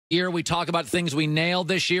year. We talk about things we nailed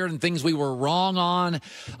this year and things we were wrong on.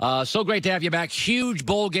 So great to have you back. Huge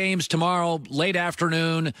bowl games tomorrow, late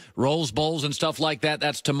afternoon, Rose Bowls and stuff like that.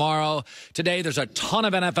 That's tomorrow. Today, there's a ton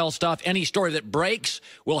of NFL stuff. Any story that breaks,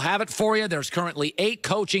 we'll have it for you. There's currently 8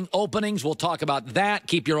 coaching openings. We'll talk about that.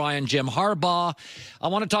 Keep your eye on Jim Harbaugh. I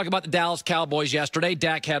want to talk about the Dallas Cowboys yesterday.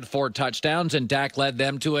 Dak had 4 touchdowns, and Dak led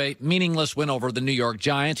them to a meaningless win over the New York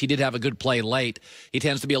Giants. He did have a good play late. He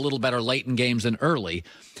tends to be a little better late in games than early.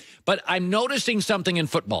 But I'm noticing something in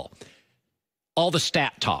football. All the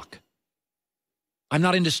stat talk. I'm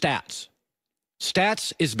not into stats.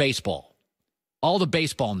 Stats is baseball. All the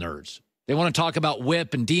baseball nerds. They want to talk about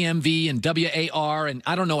whip and DMV and WAR, and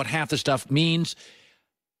I don't know what half the stuff means.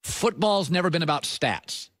 Football's never been about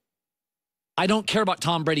stats. I don't care about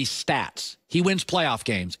Tom Brady's stats. He wins playoff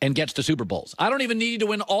games and gets to Super Bowls. I don't even need you to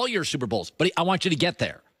win all your Super Bowls, but I want you to get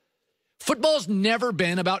there. Football's never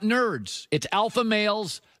been about nerds. It's alpha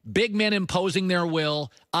males, big men imposing their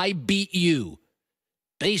will. I beat you.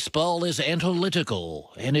 Baseball is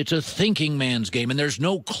analytical, and it's a thinking man's game, and there's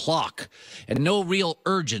no clock and no real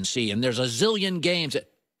urgency, and there's a zillion games.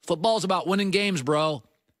 Football's about winning games, bro.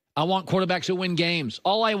 I want quarterbacks who win games.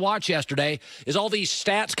 All I watched yesterday is all these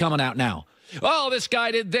stats coming out now. Oh, this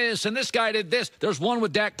guy did this, and this guy did this. There's one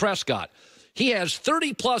with Dak Prescott. He has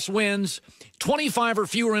 30-plus wins, 25 or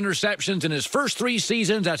fewer interceptions in his first 3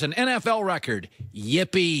 seasons. That's an NFL record.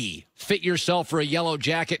 Yippee. Fit yourself for a yellow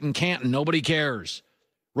jacket in Canton. Nobody cares.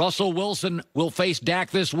 Russell Wilson will face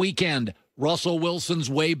Dak this weekend. Russell Wilson's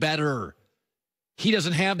way better. He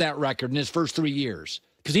doesn't have that record in his first 3 years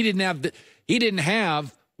because he didn't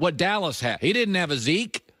have what Dallas had. He didn't have a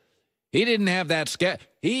Zeke. He didn't have that.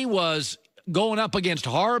 He was going up against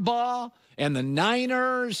Harbaugh and the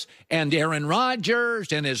Niners and Aaron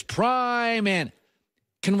Rodgers and his prime. And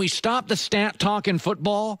can we stop the stat talk in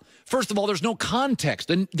football? First of all, there's no context.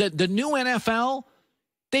 The new NFL,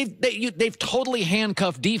 they've totally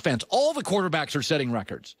handcuffed defense. All the quarterbacks are setting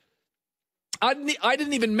records. I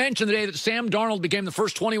didn't even mention the day that Sam Darnold became the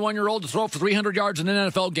first 21-year-old to throw for 300 yards in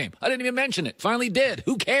an NFL game. I didn't even mention it. Finally did.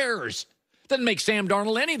 Who cares? Doesn't make Sam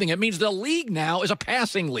Darnold anything. It means the league now is a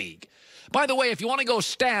passing league. By the way, if you want to go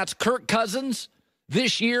stats, Kirk Cousins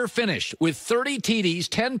this year finished with 30 TDs,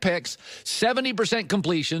 10 picks, 70%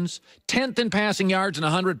 completions, 10th in passing yards, and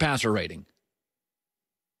 100 passer rating.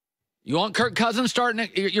 You want Kirk Cousins starting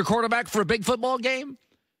your quarterback for a big football game?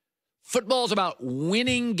 Football's about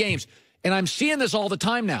winning games. And I'm seeing this all the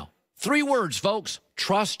time now. 3 words, folks.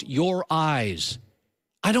 Trust your eyes.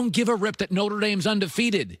 I don't give a rip that Notre Dame's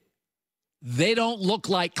undefeated. They don't look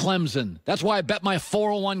like Clemson. That's why I bet my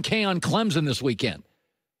 401k on Clemson this weekend.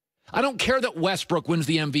 I don't care that Westbrook wins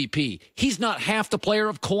the MVP. He's not half the player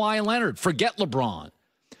of Kawhi Leonard. Forget LeBron.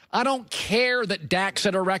 I don't care that Dak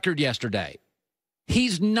set a record yesterday.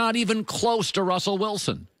 He's not even close to Russell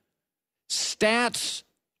Wilson. Stats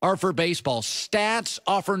are for baseball. Stats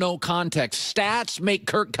offer no context. Stats make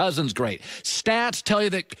Kirk Cousins great. Stats tell you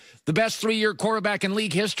that the best 3-year quarterback in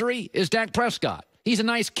league history is Dak Prescott. He's a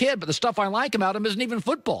nice kid, but the stuff I like about him isn't even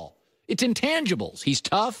football. It's intangibles. He's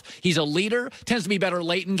tough. He's a leader. Tends to be better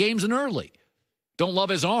late in games than early. Don't love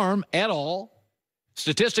his arm at all.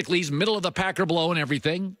 Statistically, he's middle of the pack or below and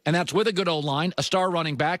everything, and that's with a good O-line, a star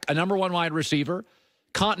running back, a number 1 wide receiver,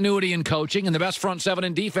 continuity in coaching, and the best front 7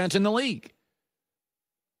 in defense in the league.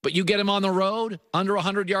 But you get him on the road, under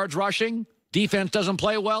 100 yards rushing, defense doesn't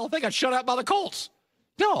play well, they got shut out by the Colts.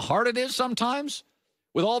 You know how hard it is sometimes?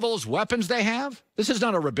 With all those weapons they have, this is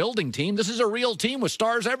not a rebuilding team. This is a real team with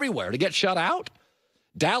stars everywhere. To get shut out,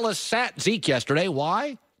 Dallas sat Zeke yesterday.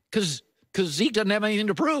 Why? Because Zeke doesn't have anything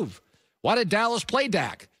to prove. Why did Dallas play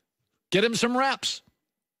Dak? Get him some reps.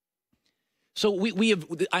 So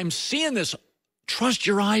I'm seeing this. Trust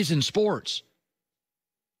your eyes in sports.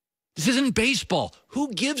 This isn't baseball.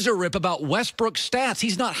 Who gives a rip about Westbrook's stats?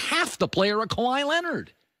 He's not half the player of Kawhi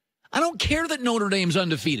Leonard. I don't care that Notre Dame's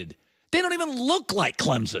undefeated. They don't even look like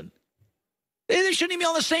Clemson. They shouldn't even be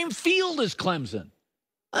on the same field as Clemson.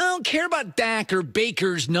 I don't care about Dak or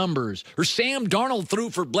Baker's numbers or Sam Darnold threw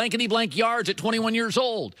for blankety-blank yards at 21 years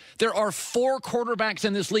old. There are 4 quarterbacks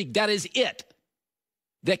in this league. That is it.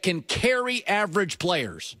 That can carry average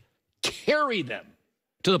players. Carry them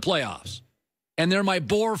to the playoffs. And they're my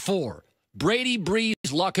bore 4. Brady, Breeze,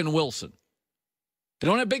 Luck, and Wilson. They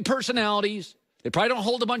don't have big personalities. They probably don't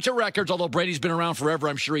hold a bunch of records, although Brady's been around forever.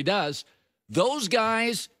 I'm sure he does. Those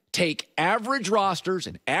guys take average rosters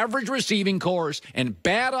and average receiving cores and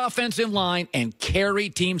bad offensive line and carry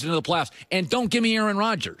teams into the playoffs. And don't give me Aaron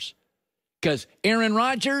Rodgers, because Aaron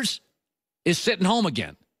Rodgers is sitting home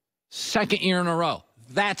again. 2nd year in a row.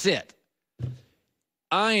 That's it.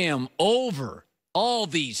 I am over all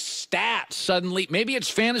these stats suddenly. Maybe it's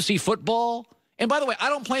fantasy football. And by the way, I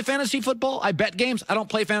don't play fantasy football. I bet games. I don't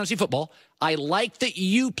play fantasy football. I like that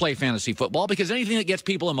you play fantasy football because anything that gets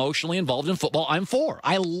people emotionally involved in football, I'm for.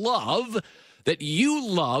 I love that you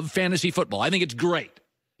love fantasy football. I think it's great.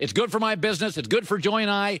 It's good for my business. It's good for Joy and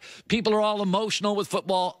I. People are all emotional with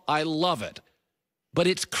football. I love it. But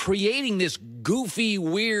it's creating this goofy,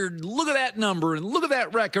 weird, look at that number and look at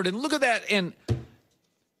that record and look at that. And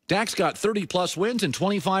Dak's got 30-plus wins and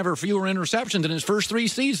 25 or fewer interceptions in his first 3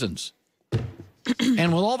 seasons.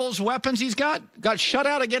 And with all those weapons he's got shut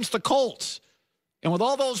out against the Colts. And with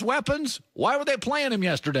all those weapons, why were they playing him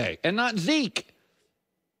yesterday and not Zeke?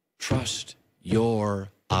 Trust your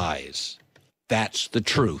eyes. That's the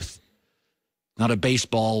truth. Not a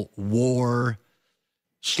baseball war,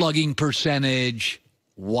 slugging percentage.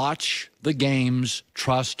 Watch the games.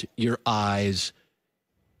 Trust your eyes.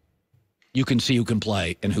 You can see who can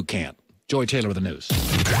play and who can't. Joy Taylor with the news.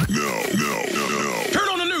 No. Turn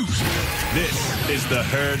on the news. This is the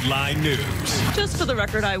Herd Line News. Just for the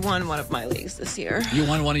record, I won one of my leagues this year. You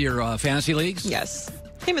won one of your fantasy leagues? Yes.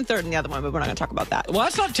 Came in third in the other one, but we're not going to talk about that. Well,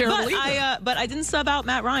 that's not terrible either. But I didn't sub out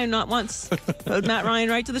Matt Ryan not once. Rode Matt Ryan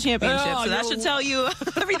right to the championship. Oh, so that should tell you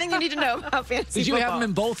everything you need to know about fantasy Did you football. have him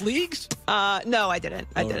in both leagues? No, I didn't.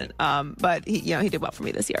 I didn't. But he did well for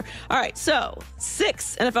me this year. All right, so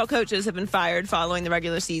 6 NFL coaches have been fired following the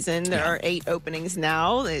regular season. There are 8 openings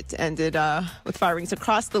now. It ended with firings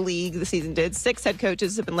across the league. The season did. 6 head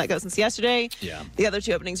coaches have been let go since yesterday. Yeah. The other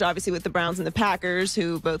 2 openings are obviously with the Browns and the Packers,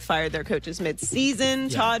 who both fired their coaches mid-season.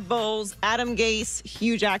 Yeah. Todd Bowles, Adam Gase,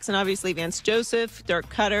 Hugh Jackson, obviously Vance Joseph, Dirk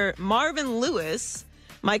Cutter, Marvin Lewis,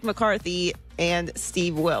 Mike McCarthy, and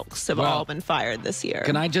Steve Wilkes have all been fired this year.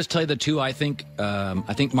 Can I just tell you the 2 I think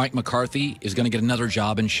Mike McCarthy is going to get another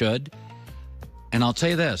job and should. And I'll tell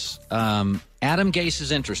you this. Adam Gase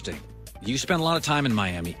is interesting. You spent a lot of time in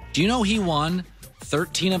Miami. Do you know he won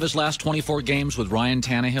 13 of his last 24 games with Ryan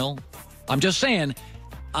Tannehill? I'm just saying,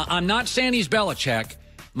 I'm not saying he's Belichick.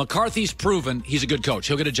 McCarthy's proven he's a good coach.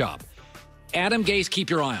 He'll get a job. Adam Gase, keep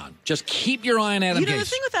your eye on. Just keep your eye on Adam Gase. The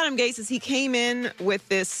thing with Adam Gase is he came in with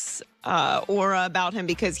this aura about him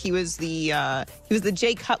because he was the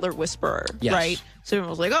Jay Cutler whisperer, right? So everyone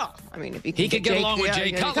was like, "Oh, I mean, if he could get along with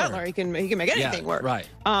Jay Cutler, he can make anything work." Right.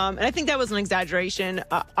 And I think that was an exaggeration.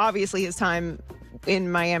 Obviously, his time in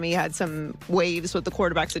Miami had some waves with the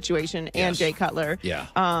quarterback situation and Jay Cutler. Yeah.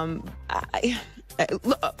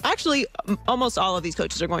 Actually, almost all of these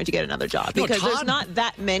coaches are going to get another job because there's not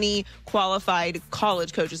that many qualified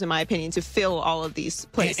college coaches, in my opinion, to fill all of these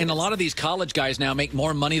places. And a lot of these college guys now make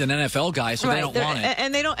more money than NFL guys, so they don't want it.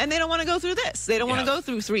 And they don't want to go through this. They don't want to go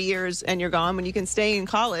through 3 years and you're gone when you can stay in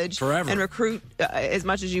college forever and recruit as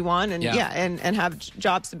much as you want and and have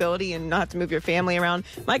job stability and not have to move your family around.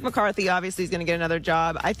 Mike McCarthy obviously is going to get another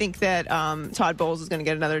job. I think that Todd Bowles is going to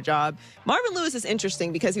get another job. Marvin Lewis is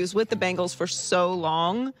interesting because he was with the Bengals for so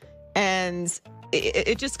long, and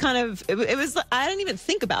it just kind of it was. I didn't even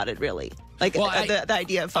think about it really. The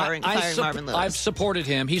idea of firing Marvin Lewis. I've supported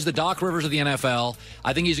him. He's the Doc Rivers of the NFL.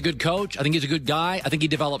 I think he's a good coach. I think he's a good guy. I think he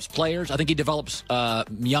develops players. I think he develops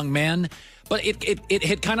young men. But it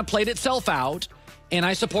had kind of played itself out. And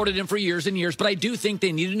I supported him for years and years, but I do think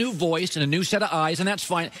they need a new voice and a new set of eyes, and that's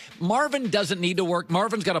fine. Marvin doesn't need to work.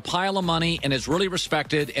 Marvin's got a pile of money and is really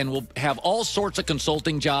respected and will have all sorts of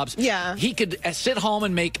consulting jobs. Yeah. He could sit home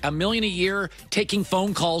and make $1 million a year taking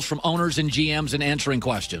phone calls from owners and GMs and answering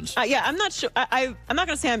questions. I'm not sure. I'm not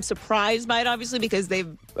going to say I'm surprised by it, obviously, because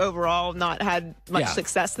they've overall not had much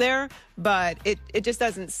success there. But it just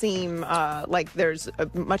doesn't seem like there's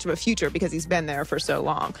much of a future because he's been there for so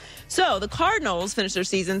long. So the Cardinals finished their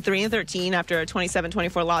season 3-13 after a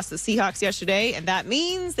 27-24 loss to the Seahawks yesterday, and that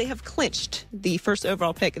means they have clinched the first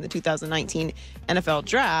overall pick in the 2019 NFL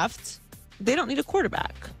Draft. They don't need a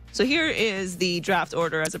quarterback. So here is the draft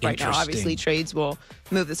order as of right now. Obviously, trades will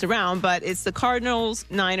move this around, but it's the Cardinals,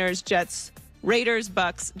 Niners, Jets, Raiders,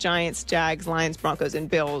 Bucks, Giants, Jags, Lions, Broncos, and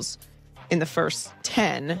Bills in the first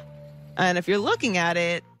 10. And if you're looking at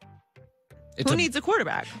it, who needs a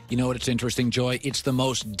quarterback? You know what? It's interesting, Joy. It's the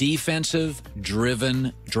most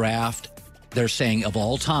defensive-driven draft, they're saying, of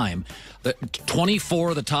all time. 24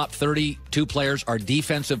 of the top 32 players are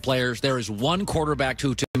defensive players. There is one quarterback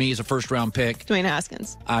who, to me, is a first-round pick. Dwayne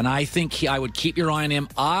Haskins. And I think I would keep your eye on him.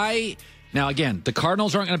 Now, again, the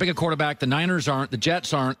Cardinals aren't going to pick a quarterback. The Niners aren't. The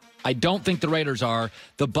Jets aren't. I don't think the Raiders are.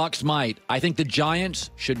 The Bucks might. I think the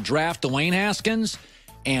Giants should draft Dwayne Haskins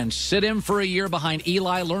and sit him for a year behind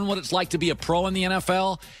Eli, learn what it's like to be a pro in the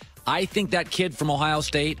NFL. I think that kid from Ohio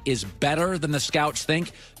State is better than the scouts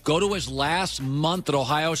think. Go to his last month at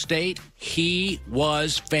Ohio State. He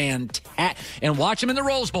was fantastic. And watch him in the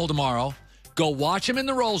Rose Bowl tomorrow. Go watch him in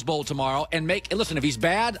the Rose Bowl tomorrow and listen, if he's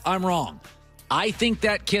bad, I'm wrong. I think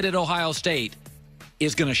that kid at Ohio State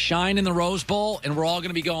is going to shine in the Rose Bowl, and we're all going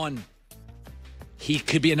to be going, he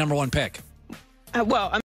could be a number one pick. Well,